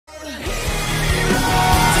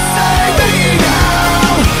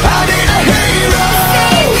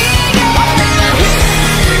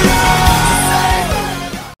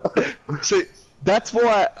So that's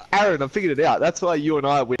why, Aaron, I figured it out. That's why you and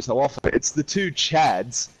I win so often. It's the two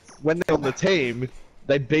Chads. When they're on the team,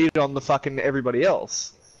 they beat on the fucking everybody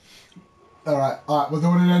else. Alright, we're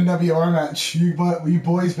doing an NWO match. You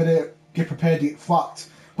boys better get prepared to get fucked.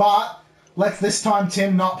 But, let's this time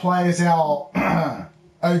Tim not play as our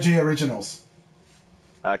OG originals.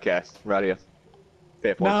 Okay, right here.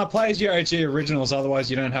 Fair point. Nah, play as your OG originals, otherwise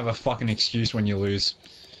you don't have a fucking excuse when you lose.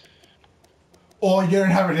 Or you don't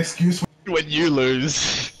have an excuse When you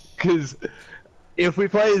lose. Because if we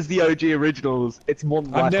play as the OG originals, it's more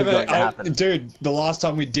than likely going to happen. Dude, the last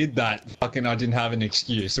time we did that, fucking I didn't have an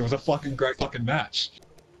excuse. It was a fucking great fucking match.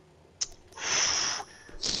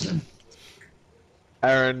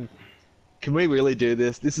 Aaron, can we really do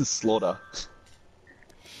this? This is slaughter.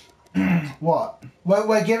 What?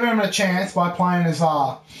 We're giving him a chance by playing as,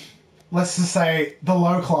 let's just say, the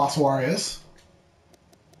low-class warriors.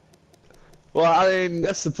 Well, I mean,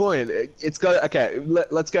 that's the point. It's got okay.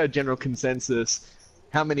 Let's go general consensus.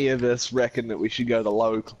 How many of us reckon that we should go the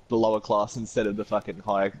lower class instead of the fucking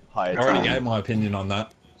higher? I already gave my opinion on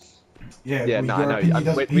that. Yeah, no, I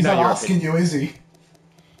know. He's not asking you, is he?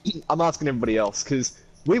 I'm asking everybody else because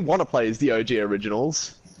we want to play as the OG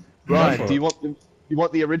originals. Ryan, do you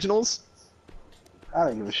want the originals? I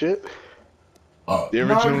don't give a shit. The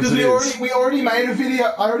originals. No, because we already made a video.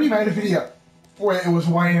 I already made a video where it was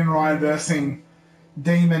Wayne and Ryan versus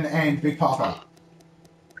Demon and Big Papa.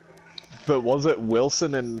 But was it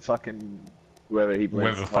Wilson and fucking whoever he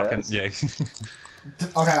plays? Whoever fucking yeah.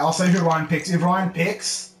 Okay, I'll say who Ryan picks. If Ryan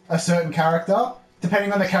picks a certain character,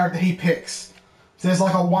 depending on the character he picks, so there's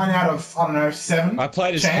like a 1 out of, I don't know, 7. I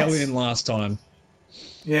played as Hellion last time.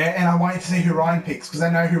 Yeah, and I'm waiting to see who Ryan picks because I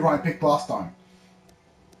know who Ryan picked last time.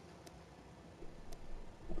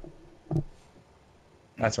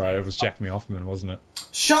 That's right, it was Jack Me Hoffman, wasn't it?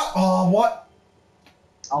 Oh, what?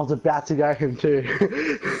 I was about to go him too.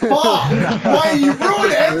 Fuck! Why you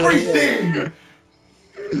ruined everything?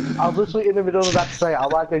 I was literally in the middle of about to say I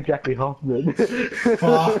like go Jackie Hoffman.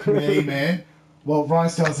 Fuck me, man. Well, Ryan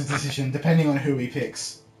still has a decision depending on who he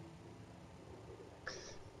picks.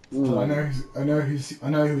 So I know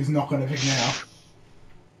who he's not going to pick now.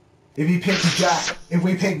 If he picks Jack, if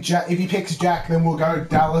he picks Jack, then we'll go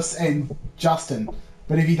Dallas and Justin.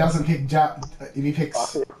 But if he doesn't pick Jack, if he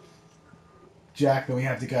picks Jack, then we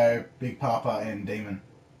have to go Big Papa and Demon.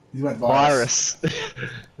 He went Virus.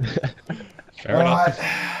 Fair enough.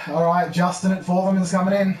 Alright, Justin at Foreman is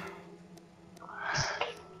coming in.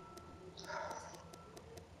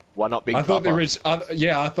 Why not Big I Papa? thought the original.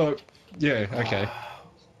 Yeah, okay.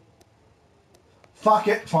 Fuck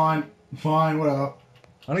it, fine, whatever.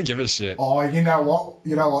 I don't give a shit. Oh, you know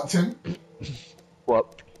what, Tim?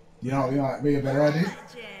 What? You know what might be a better idea?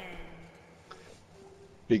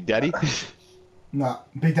 Big Daddy? No,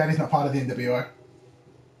 Big Daddy's not part of the NWO.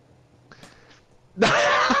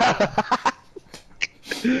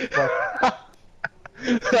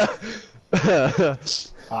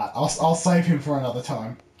 I'll save him for another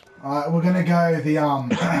time. We're gonna go the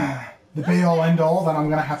be all end all. Then I'm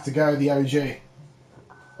gonna have to go the OG,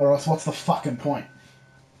 or else what's the fucking point?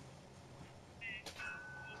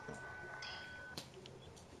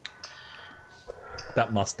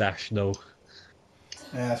 That mustache, though.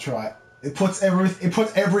 Yeah, that's right. It puts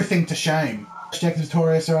everything to shame. Check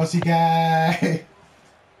Victorious or else you gay.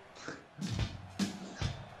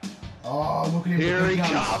 Oh, look at him! Here he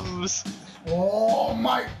comes! Oh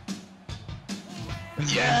my!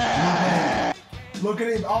 Yeah! Look at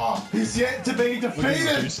him! Oh, he's yet to be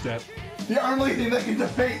defeated. The only thing that can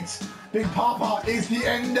defeat Big Papa is the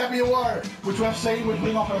NWO, which we've seen, which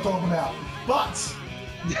we're not going to talk about. But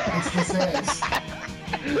it's the Says.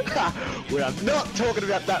 We are not talking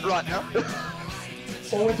about that right now.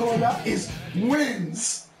 All we're talking about is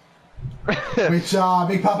wins, which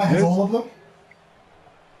Big Papa has all of them.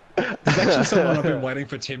 There's actually someone I've been waiting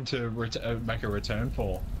for Tim to make a return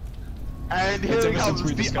for. And here he comes,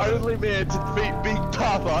 the only man to defeat Big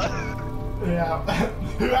Papa. Yeah,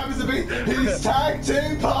 who happens to be his tag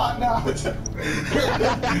team partner.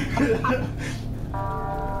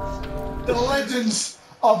 The legends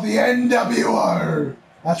of the NWO.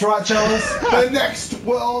 That's right, fellas. The next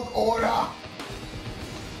world order.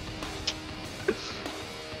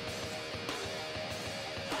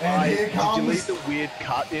 And here comes. Did you leave the weird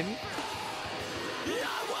cut in?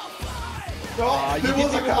 Oh, you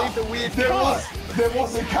didn't even leave the weird cut. There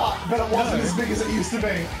was a cut, but it wasn't as big as it used to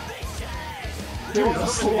be. There was a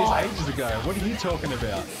slide. Ages ago. What are you talking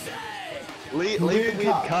about? Leave the weird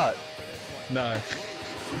cut. No.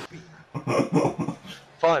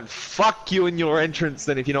 Fine, fuck you and your entrance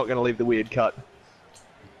then if you're not going to leave the weird cut.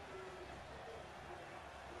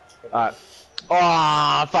 Alright.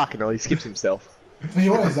 Oh, fucking hell, he skips himself. He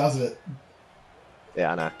always does it.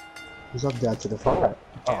 Yeah, I know. He's up down to the fire.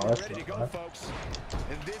 Oh, that's ready to go, not bad. folks.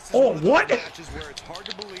 And this is Oh, one of those what? matches where it's hard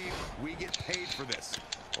to believe we get paid for this.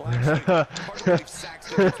 Well, actually, hard to believe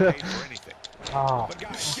Saxton gets paid for anything. Ah, But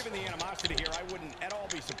guys, given the animosity here, I wouldn't at all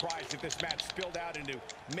be surprised if this match spilled out into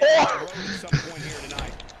middle of the road at some point here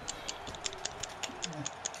tonight.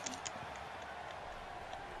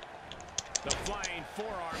 The flying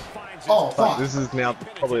forearm finds Oh, his fuck. This is now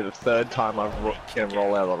probably the third time I've can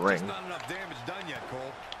roll out of the ring. Not enough damage done yet, Cole.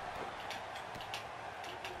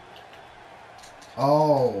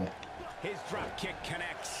 Oh. His drop kick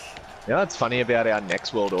connects. You know what's funny about our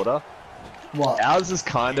next world order? What? Ours is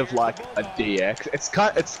kind of like a DX. It's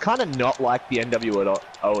kind of not like the NWO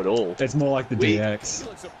at all. It's more like the We- DX.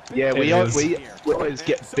 Yeah, It we is. always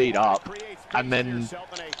get beat up, and then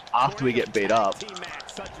after we get beat up,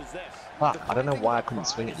 fuck, I don't know why I couldn't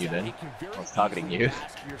swing at you then. I was targeting you.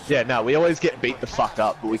 Yeah, no, we always get beat the fuck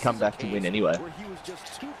up, but we come back to win anyway.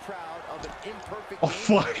 Oh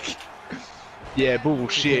fuck. Yeah,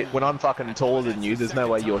 bullshit. When I'm fucking taller than you, there's no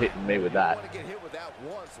way you're hitting me with that. Get hit with that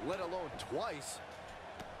once, let alone twice.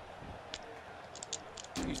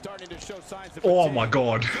 He's starting to show signs of Oh fatigue. my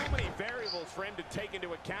god. So many variables for him to take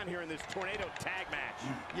into account here in this tornado tag match.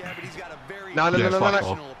 Yeah, but he's got a very No, no, no, no, no, no.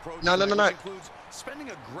 professional approach No, no, no, to it, no. which includes spending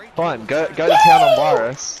a great Fine, deal go of to time town on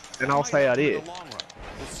Virus, and I'll stay out in here. the long run.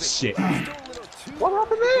 Shit. what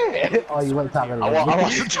happened there? Oh, you went targeting I me.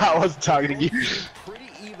 wasn't targeting you. Pretty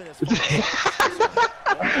even as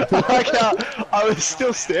Like how I was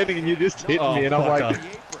still standing and you just hit me, and I'm like,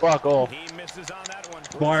 fucker. fuck off. He misses on that one.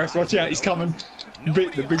 Virus, watch out, he's coming. The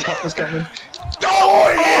big fucker's coming.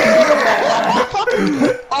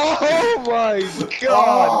 Oh my god!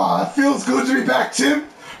 Oh, it feels good to be back, Tim.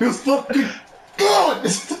 Feels fucking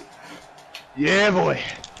good. Yeah, boy.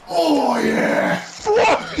 Oh yeah.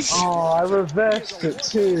 Oh, I reversed it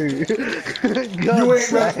too. You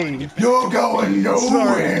God's ain't sake. You're going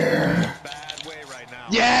nowhere. bad way right now.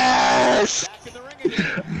 Yes!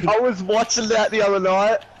 I was watching that the other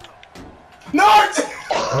night. No.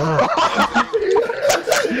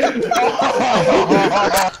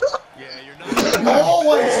 Yeah, you're not. It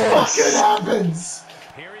always fucking happens.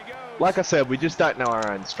 Here he goes. Like I said, we just don't know our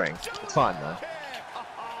own strength. It's fine though.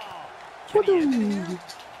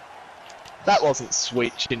 That wasn't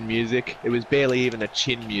sweet chin music. It was barely even a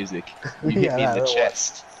chin music. You hit Yeah, me in the that was.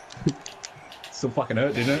 chest. Still fucking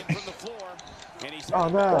hurt, didn't it? From the floor, and he's Oh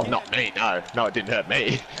no. Well, not me, no. No, it didn't hurt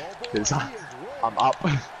me. Because I'm up.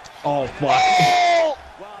 Oh fuck.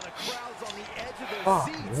 While the crowd's on the edge of their Fuck,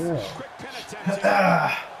 seats. yeah. Quick pin attempt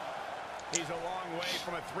here. He's a long way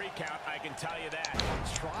from a 3 count, I can tell you that.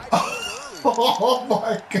 Oh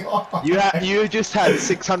my god. You just had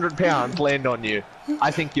 600 pounds land on you. I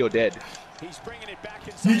think you're dead. He's bringing it back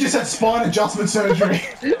inside. You just had spine adjustment surgery.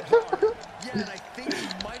 Yeah, and I think he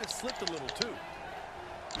might have slipped a little too.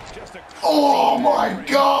 Just a Oh my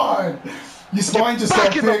god. Your spine just got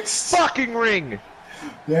Back in the fixed. fucking ring.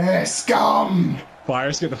 Yeah, scum.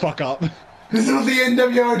 Virus, get the fuck up. This is what the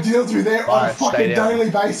NWO deals with there on a Alright, stay fucking down. daily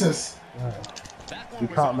basis. You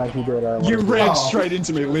can't make me do it. I don't You wanna do it. ran Oh. straight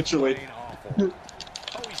into me, literally. Oh,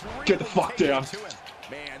 Get the fuck down.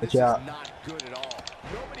 Man, Watch this is out. not good at all.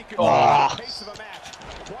 Nobody can Oh. the pace of a match.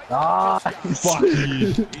 Quite Ah, like this guy. Fuck you.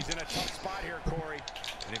 He's in a tough spot here, Corey.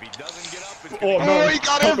 And if he doesn't get up, it's Oh gonna no. Oh, he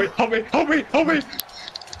got Help him. me, help me, help me, help me.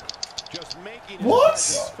 just making his What?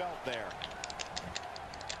 presence felt there.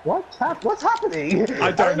 What's happening?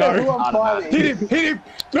 I don't know. who I'm I don't know. fighting. Hit him.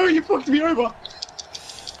 No, you fucked me over.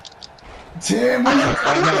 Tim,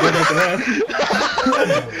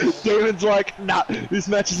 Damon's like, nah, this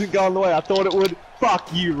match isn't going the way I thought it would. Fuck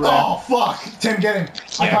you, Rat. oh fuck. Tim, get him.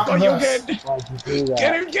 I Yeah, can't got you reverse. again. Why'd you do that?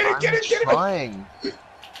 Get him, get him, get him, get him. Trying. Look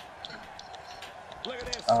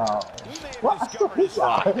at this. Oh. We may have What? discovered his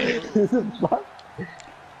What?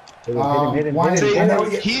 Hit him, hit him, Why hit is him, he- hit I know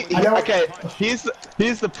him. he- I know- Okay,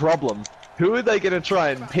 here's the problem. Who are they gonna try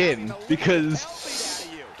and pin? Because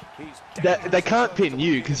they can't pin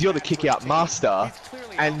you because you're the kick-out master,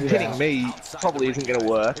 and pinning me probably isn't gonna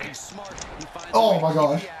work. Oh my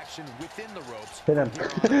god. Hit him.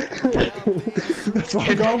 That's what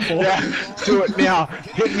I'm going for. Yeah, do it now.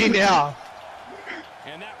 Hit me now.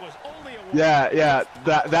 And that was only a Yeah,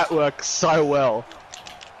 that works so well.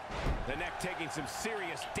 The neck taking some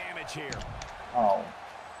serious damage here. Oh.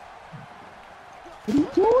 What are you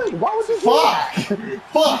doing? Why would you do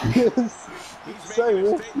Fuck. Fuck. that? He's So making a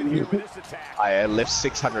weird. statement here with this attack. I lift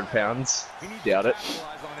 600 pounds. He needs Doubt to it.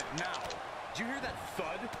 capitalize on it now. Did you hear that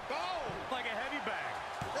thud? Oh, like a heavy bag.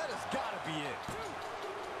 That has got to be it.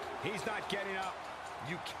 He's not getting up.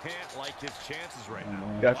 You can't like his chances right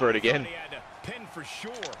now. Go for it again. He had to pin for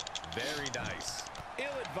sure. Very nice.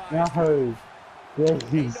 Ill-advised. No. There Ain't no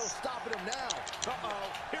he's. stopping him now.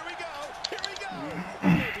 Uh-oh. Here we go. Here we go. He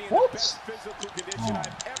may be in the best physical condition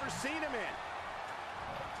I've ever seen him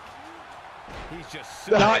in. He's just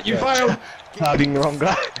so No, you failed. Targeting the wrong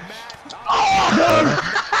guy.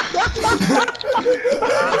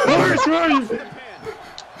 Where's me?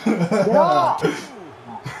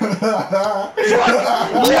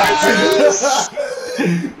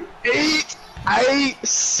 Eat a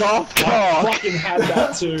soft I cock. fucking had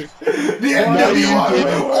that too. The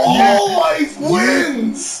NWO always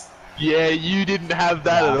wins! Yeah, you didn't have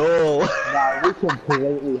that at all. No, we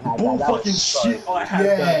completely had Bull that. That fucking was so shit. I had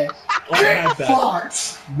Yeah. that. I had Get that.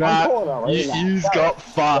 fucked! Nah, calling out you, that. you's That got was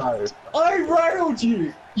fucked. I railed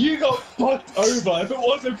you. You got fucked over. If it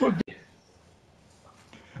wasn't for.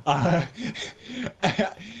 Aaron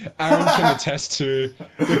can attest to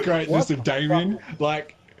the greatness of Damien.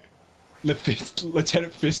 Like,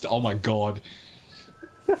 Lieutenant Fist. Oh my god.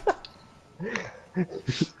 The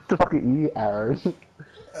fuck are you, Aaron?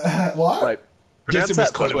 What? Wait, pronounce Decimus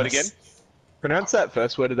that first word Codimus. again. Pronounce that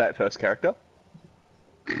first word of that first character.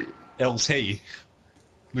 LT.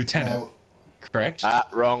 Lieutenant. Correct? Ah,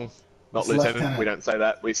 wrong. Not It's lieutenant. lieutenant. We don't say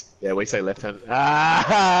that. We say lieutenant.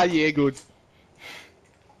 Ah, yeah, good.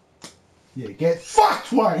 Yeah, get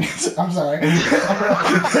fucked, Wayne! I'm sorry.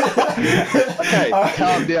 Okay,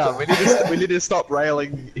 calm down. We need to stop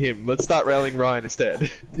railing him. Let's start railing Ryan instead.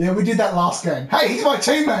 Yeah, we did that last game. Hey, he's my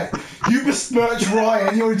teammate! You besmirch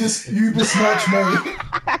Ryan, you besmirch me.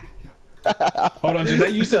 Hold on, did they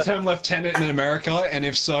use the term lieutenant in America? And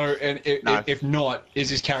if so, and No. if not, is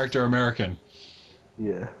his character American?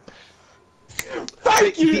 Yeah.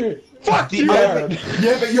 Fuck you! Fuck you, Aaron!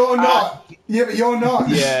 Yeah, but you're not. Yeah, but you're not.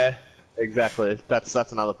 Yeah, exactly. That's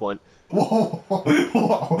another point. Whoa,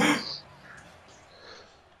 whoa.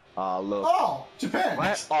 Look. Oh, Japan.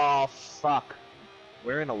 What? Oh, fuck.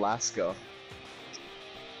 We're in Alaska.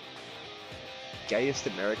 Gayest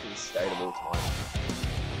American state of all time.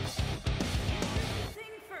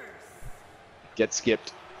 Get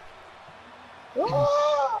skipped.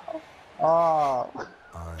 Oh.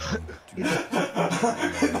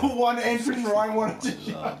 One entrance Ryan wanted to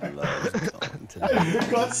show.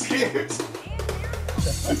 Got skipped.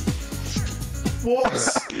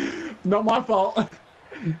 Whoops. Not my fault.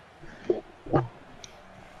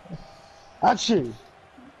 Actually.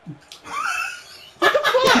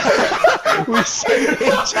 We see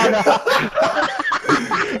each other.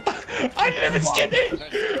 I didn't even skip it!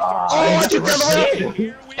 Oh, I took down the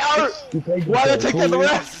ref! No! Why did I take down the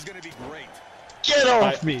This ref? is going to be great. Get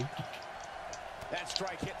off me! That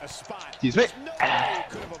strike hit the spot. Excuse me. No way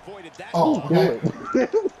could have avoided that. Oh, Do okay.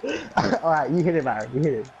 it. Alright, you hit him, Aaron. You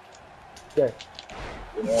hit him. Go.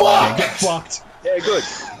 Fuck! Get fucked. Yeah, good.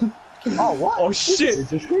 Oh, what? Oh shit!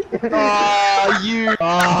 Oh, you.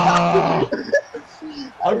 Oh.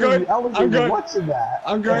 I'm good. I wasn't I'm even good. watching that.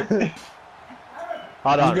 I'm good.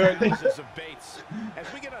 Hold I'm on. good. Pieces of Bates.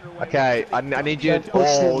 As we get underway, Okay, I need you. Push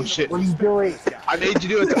him. Oh shit! What are you doing? I need you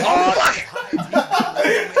to do it. Oh,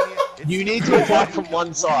 you need to attack from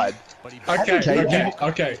one side.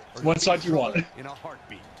 Okay. What side do you want? in a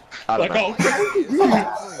heartbeat. I don't Like, know.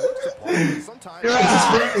 oh.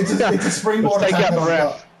 It's a springboard Let's take attack out the that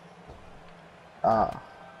I've ref. got.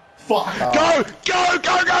 Fuck. Go! Go!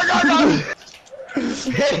 Go! Go! Go! Go!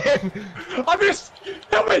 Hit him! I missed!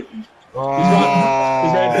 Help me! Oh.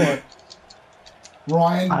 He's made for it.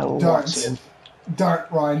 Ryan, I will watch don't. him.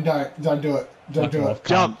 Don't, Ryan, don't do it. Don't do it.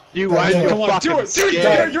 Jump! You Don't won't. do it. You're Come on, fucking do it! Do it!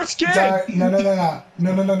 scared. You're scared! Don't.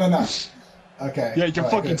 No. Okay. Yeah, you're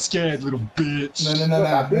alright, fucking good. scared, little bitch. No.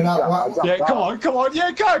 What? Yeah, come on.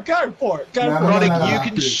 Yeah, go for it. Go No, for no, it. Roddick, no. you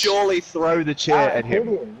can surely throw the chair at Hit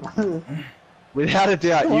him. him. Without a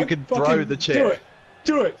doubt, Come you on, can fucking throw the chair.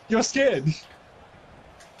 Do it. You're scared.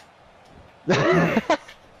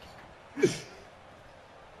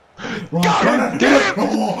 Ryan, Do it!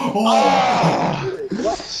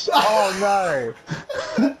 Oh no.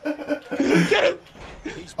 Get him!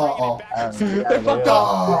 He's bringing Uh-oh. it back. They fucked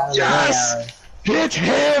up. Yes! Hit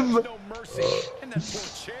him! No mercy. And that poor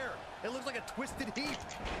chair. It looks like a twisted heap.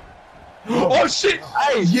 Oh shit!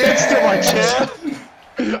 Hey, Yeah! next to my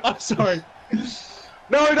chair! I'm sorry.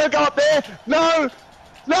 No, don't go up there! No!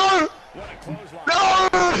 No! What a clothesline. No!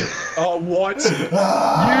 Oh, what?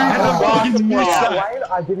 Ah, How the fuck you missed Yeah, that? Wayne,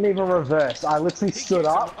 I didn't even reverse. I literally stood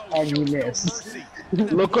up and you missed.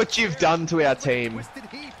 Look what you've done to our team. Twisted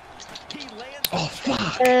heap. He lands Oh,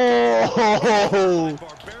 fuck. Oh!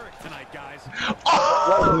 barbaric tonight, guys.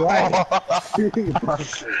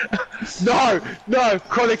 No! No!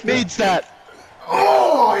 Chronic needs that!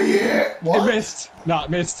 Oh yeah! It What? missed. No, it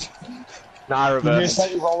missed. Nah, reverse. missed.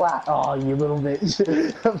 Take roll that. Oh, you little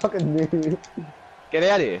bitch. I fucking knew. Get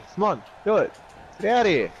out of here. Come on, do it. Get out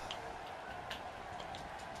of here.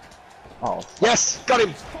 Oh, Yes, got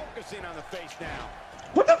him. Focusing on the face now.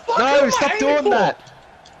 What the fuck? No, stop doing that.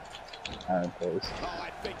 please. Oh, I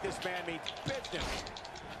think this man means business.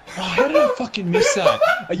 Oh, how did I fucking miss that?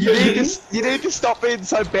 Are you kidding? You need to stop being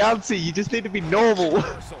so bouncy. You just need to be normal.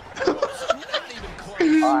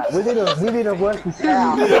 Alright, we need to work this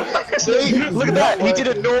out. See, look at that. He did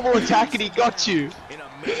a normal attack and he got you.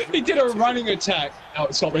 He did a running attack.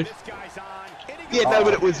 Oh, stop me. This guy's on. Yeah, no,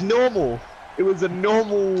 but it was normal. It was a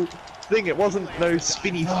normal thing. It wasn't no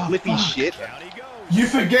spinny, flippy shit. Down he goes. You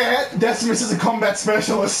forget Decimus is a combat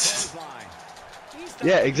specialist.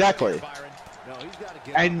 Yeah, exactly. No, he's gotta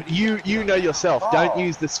get And you know yourself. Don't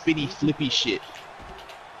use the spinny, flippy shit.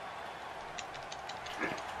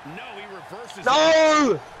 No, he reverses.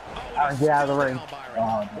 No! Get out of the ring.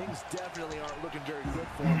 Things definitely aren't looking very good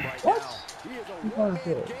for him right now. He is a one-man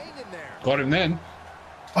gang in there. Got him then.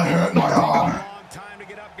 I hurt my arm. Long time to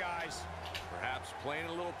get up, guys. Perhaps playing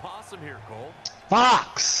a little possum here, Cole.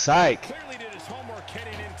 Fuck's sake! Clearly did his homework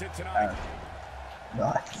heading into tonight.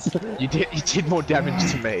 Nice. You did more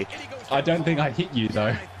damage to me. I don't think I hit you though.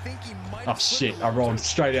 I think he might Oh shit! I rolled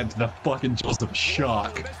straight into the fucking jaws of a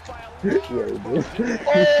shark. Yeah, you did.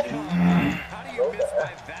 How do you miss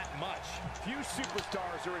by that much? Few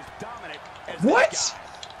superstars are as dominant as What? this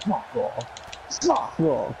Fuck off. Fuck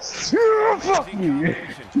off. guy. Fuck you.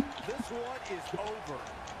 Combination. This one is over.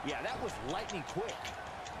 Yeah, that was lightning quick.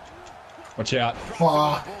 Watch out.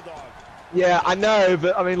 Fuck. Bulldog. Yeah, I know,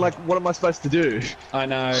 but I mean, like, what am I supposed to do? I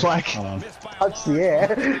know. Like- Hold on. Missed by a Touch long the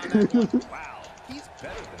air. Wow, he's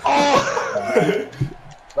better than Oh!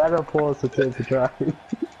 Better pause to turn to try.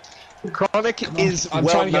 Chronic is I'm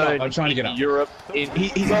well trying to get up, known I'm trying to get in up. Europe.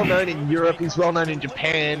 He's well known in Europe. He's well known in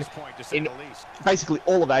Japan. this point, to say In the least. basically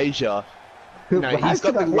all of Asia. You know, Well, he's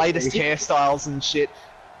got the how's that latest hit me? hairstyles and shit.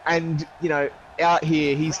 And you know, out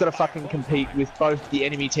here, he's got to fucking compete with both the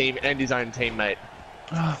enemy team and his own teammate.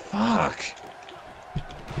 Oh fuck.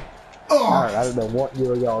 Alright, Oh, I don't know what you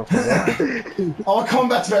were going for there. I'm a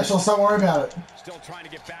combat specialist. Don't worry about it. Still trying to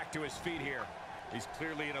get back to his feet here. He's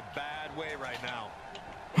clearly in a bad way right now.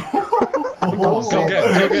 Go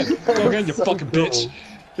again, you fucking bitch.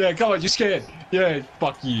 Yeah, come on, you're scared. Yeah,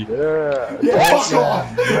 fuck you. Yeah, fuck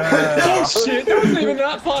off. Oh shit, that wasn't even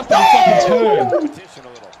that fast of a fucking turn. Competition a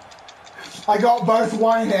little. I got both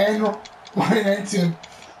Wayne and Tim.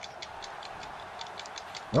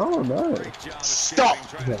 Oh no. Great job of Stop!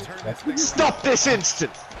 escaping, trying to turn this thing Stop this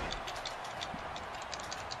instant! around.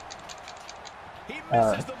 He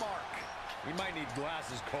misses the mark. We might need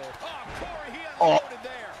glasses, Cole. Oh, Corey, he Oh. unloaded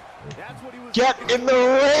there. That's what he was Get looking in the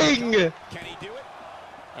ring! Can he do it?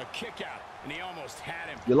 A kick out, and he almost had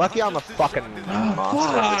him. You're lucky I'm a fucking master of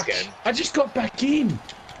Fuck! this game. I just got back in.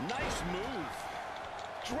 Nice move.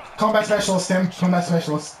 Drop. Combat specialist, Tim. Combat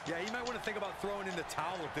specialist. Yeah, you might want to think about throwing in the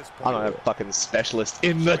towel at this point. I'm a fucking specialist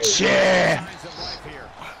in the chair! Signs of life here.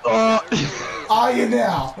 Oh, Are you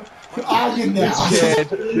now? Are you now?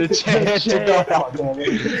 the chair did not,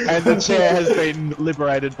 and the chair has been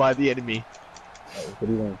liberated by the enemy. What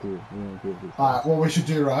do you want to do? You want to do this? Alright, what we should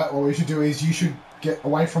do, right? What we should do is you should get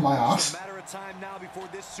away from my It's ass. a matter of time now before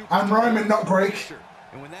this superstar I'm Roman, not Greek.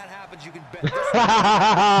 And when that happens, you can bet this.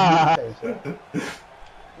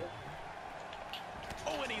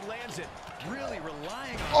 Oh, and he lands it. Really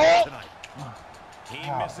relying on it tonight. He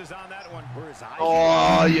misses on that one. Where his eyes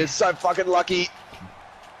Oh, you're so fucking lucky.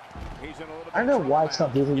 He's in a little bit I don't know of why trouble it's not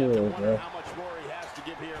now. doing You have to it, wonder bro. how much more he has to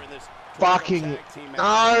give here in this Fucking tag team match.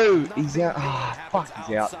 no! Nothing He's out. big Ah, happens fuck,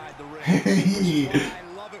 he's out. outside the ring. Which is why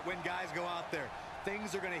I love it when guys go out there.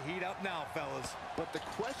 Things are going to heat up now, fellas. But the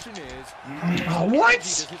question is, Oh, what?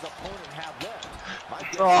 does his opponent have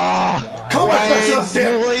left? Oh, Combat Wayne, specialist,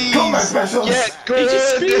 Tim. please Combat specialist. get He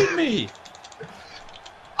just good. speared me.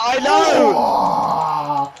 I know.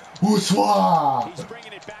 Oh, bonsoir. He's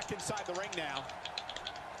bringing it back inside the ring now.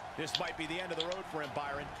 This might be the end of the road for him,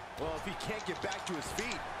 Byron. Well, if he can't get back to his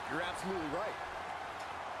feet, you're absolutely right.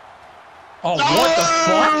 Oh, what the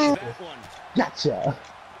fuck? That one. Gotcha.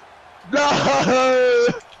 No.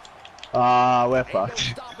 Ah, we're Ain't no fucked.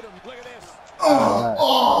 stopping him. Look at this.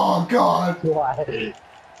 Oh, God. Why?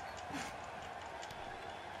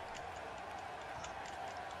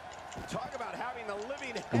 Talk about having the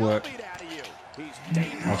living Good work. hell beat out of you. He's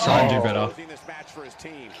dangerous. I'll try and do better. Losing this match for his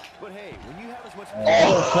team. But hey, when you have as much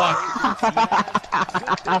Oh,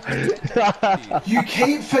 fuck. You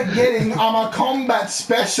keep forgetting I'm a combat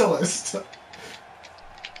specialist.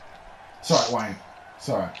 Sorry, Wayne.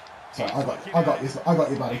 Sorry. Sorry, I got this. I got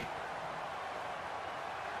you, buddy.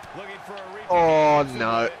 Oh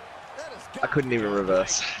no. I couldn't even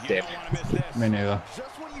reverse. Damn. Me neither. Just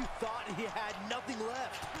when you thought he had nothing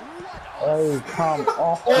left. Oh, come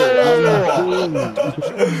off Oh.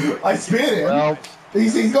 it. I speared him. Well,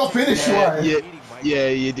 He's got finished, right? you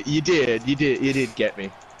did get me.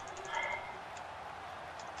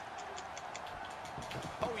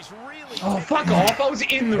 Oh, fuck off! I was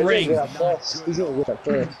in the ring. He's gonna get that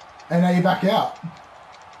first. And now you're back out.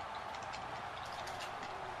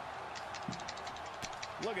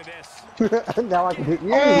 Look at this. Now I can hit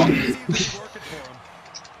you.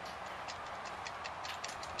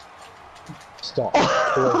 Stop.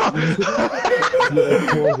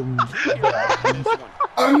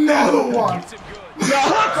 Another one.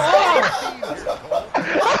 Fuck off!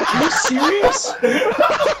 Are you serious?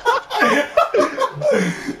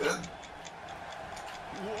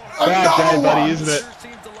 Bad day, Another buddy, one. isn't it?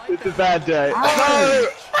 It's a bad day. No!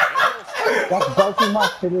 That's both of my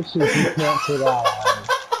finishes you cancelled out.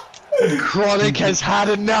 Chronic has had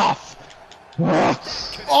enough.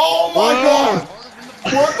 Oh my god!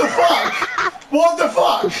 What the fuck? What the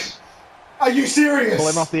fuck? Are you serious? Pull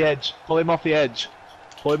him off the edge. Pull him off the edge.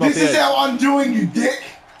 Pull him off This the is edge. how I'm doing, you dick.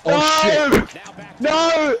 Oh shit!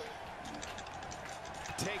 No!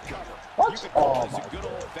 What? Oh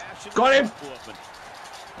my Got him!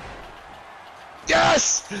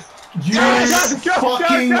 Yes! You Yes!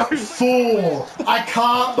 fucking Go. fool! I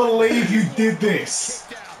can't believe you did this.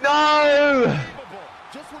 No!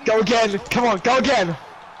 Go again! Come on, go again!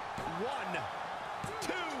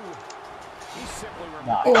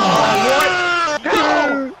 Oh,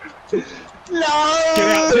 No! No!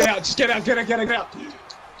 Get out! Just get out!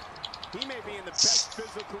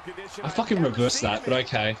 I fucking reversed that, but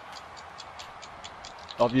okay.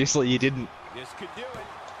 Obviously you didn't. This could do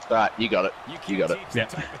it. Alright, you got it. You got it. Yeah.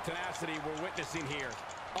 The type of tenacity we're witnessing here.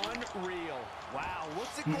 Unreal. Wow,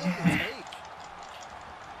 what's it going to take?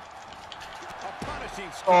 A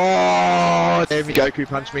punishing score. Oh, damn you, Goku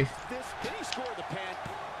punched me. Can he score the pen?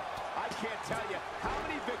 I can't tell you how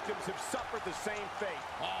many victims have suffered the same fate.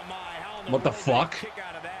 Oh my, how in the What the world did he fuck? kick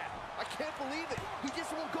out of that? I can't believe it. He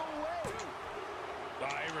just won't go away.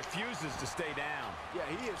 He refuses to stay down. Yeah,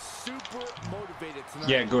 he is super motivated tonight.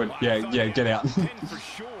 Yeah, good. Yeah, get out. Pin for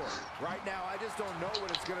sure. Right now, I just don't know what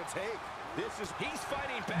it's going to take. He's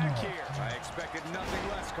fighting back here. I expected nothing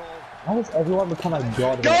less, Cole. Why does everyone become a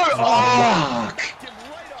god? Go! Oh! Kicked him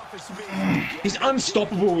right off his feet. He's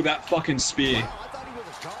unstoppable with that fucking spear. I thought he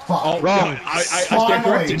was gone. fuck. Oh, Wrong. no, I stand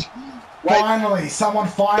corrected. Finally, someone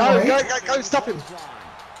finally. Go, stop him!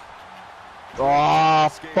 Oh,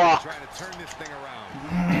 fuck. Trying to turn this thing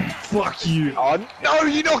around. Fuck you. Oh, no,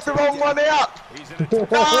 you knocked the wrong one out! He's in a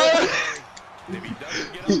No! If he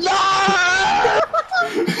doesn't get up, No!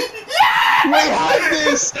 We had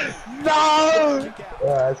this! No!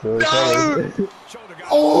 That's really No! funny. shoulder guy.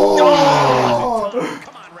 Oh!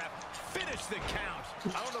 Come on, ref. Finish the count. I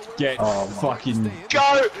don't know where Get Oh, my. fucking.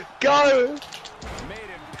 Go! Go! made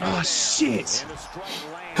him Oh shit. and the strike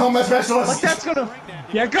lands. Combat specialist. Like that's gonna.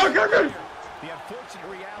 Yeah, go. The unfortunate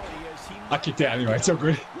reality is he I kicked out anyway. It's all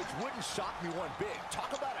good. which wouldn't shock me one bit.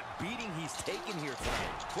 Talk about a beating he's taken here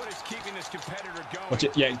tonight. What is keeping this competitor going? Watch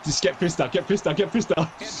it. Yeah, just get pissed up. And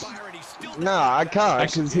Byron, he's still No, I can't,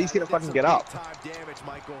 because he's gonna fucking get up. time damage,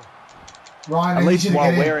 Michael. Ryan, I At need least you to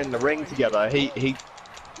while get we're in. in the ring together, he There he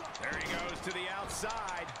goes to the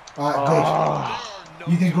outside. Alright, Oh. good.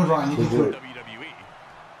 You did good, Ryan. You did good. WWE.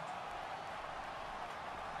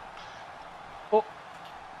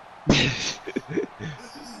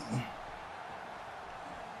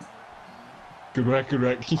 Good work.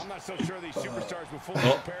 I'm not so sure these superstars will fully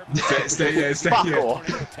Oh. prepare for Stay. fuck off.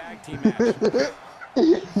 a tag team match.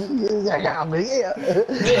 Yeah, got me. Yeah.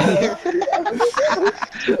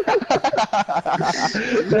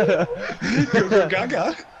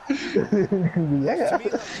 Gaga. Yeah. To me, like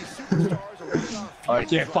these superstars are running on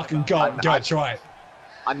Alright, Yeah, fucking go. Try it.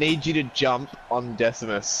 I need you to jump on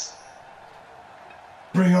Decimus.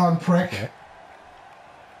 Bring on, prick.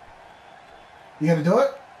 You gonna do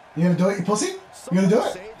it? You gonna do it, you pussy? You gonna do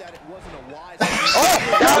it? say that it wasn't a wise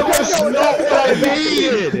That was not what I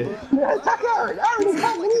needed! Aaron,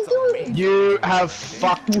 what are you doing? You have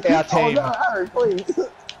fucked our Oh team. no, Aaron, please.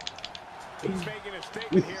 He's making a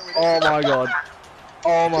statement here with Oh my god.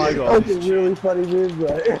 Oh my That god. was a really funny move, bro.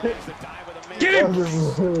 the dive with a man. Get That him.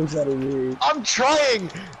 was a really funny move. I'm trying!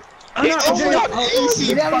 I know, It's not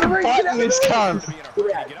easy Get out of the ring, fighting get out of the this ring. cunt. Being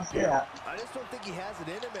afraid to get up here. Yeah. I just don't think he has it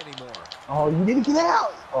in him anymore. Oh, you need to get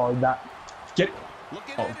out. Oh, that. Get.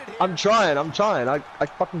 Looking Oh. at it here. I'm trying. I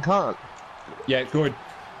fucking can't. Yeah, good.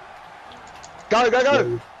 Go, go,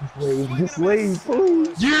 go! Leave, just leave,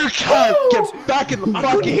 please. You can't get back in the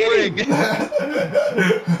fucking ring!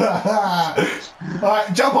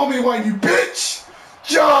 Alright, jump on me, Wayne, you bitch!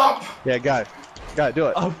 Jump! Yeah, go. Go, do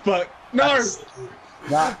it. Oh fuck! No!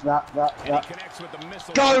 Nah.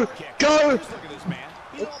 Go! Go!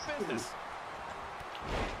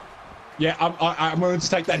 Yeah, I'm willing to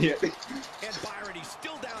take that hit. And Byron, he's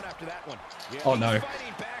still down after that one. Yeah, Oh no!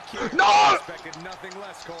 fighting back here. No! Expected nothing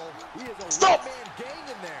less, Cole. He is a Stop! one-man gang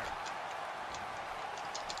in there.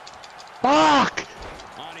 Fuck!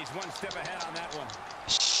 On, he's one step ahead on that one.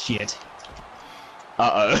 Shit!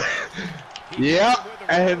 Uh-oh. Yeah,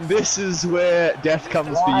 and this is where death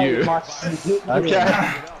comes for you.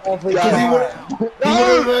 Okay. Because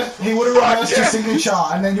he would have reversed your signature,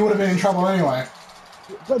 and then you would have been in trouble anyway.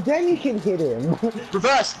 But then you can hit him.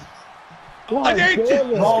 Reverse! I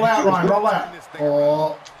did! Roll out, Ryan, roll out.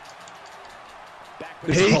 Oh.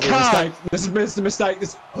 He can't! This is a mistake.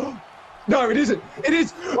 This. No, it isn't. It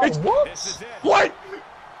is. It's What? This is it. what?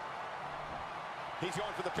 He's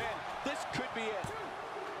going for the pin. This could be it.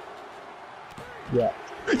 Yeah.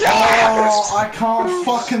 Oh, I can't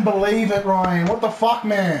fucking believe it, Ryan. What the fuck,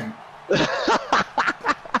 man?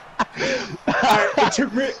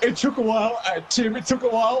 It took a while, Tim. It took a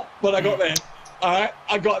while, but I got there. All right,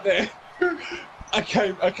 I got there. I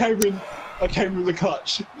came in with the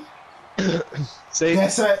clutch. See? Yeah,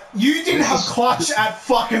 so you didn't have clutch at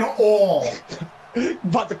fucking all.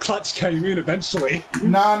 But the clutch came in eventually.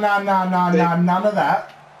 No, none of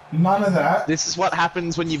that. None of that. This is what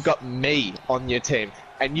happens when you've got me on your team.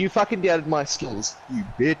 And you fucking doubted my skills, you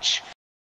bitch.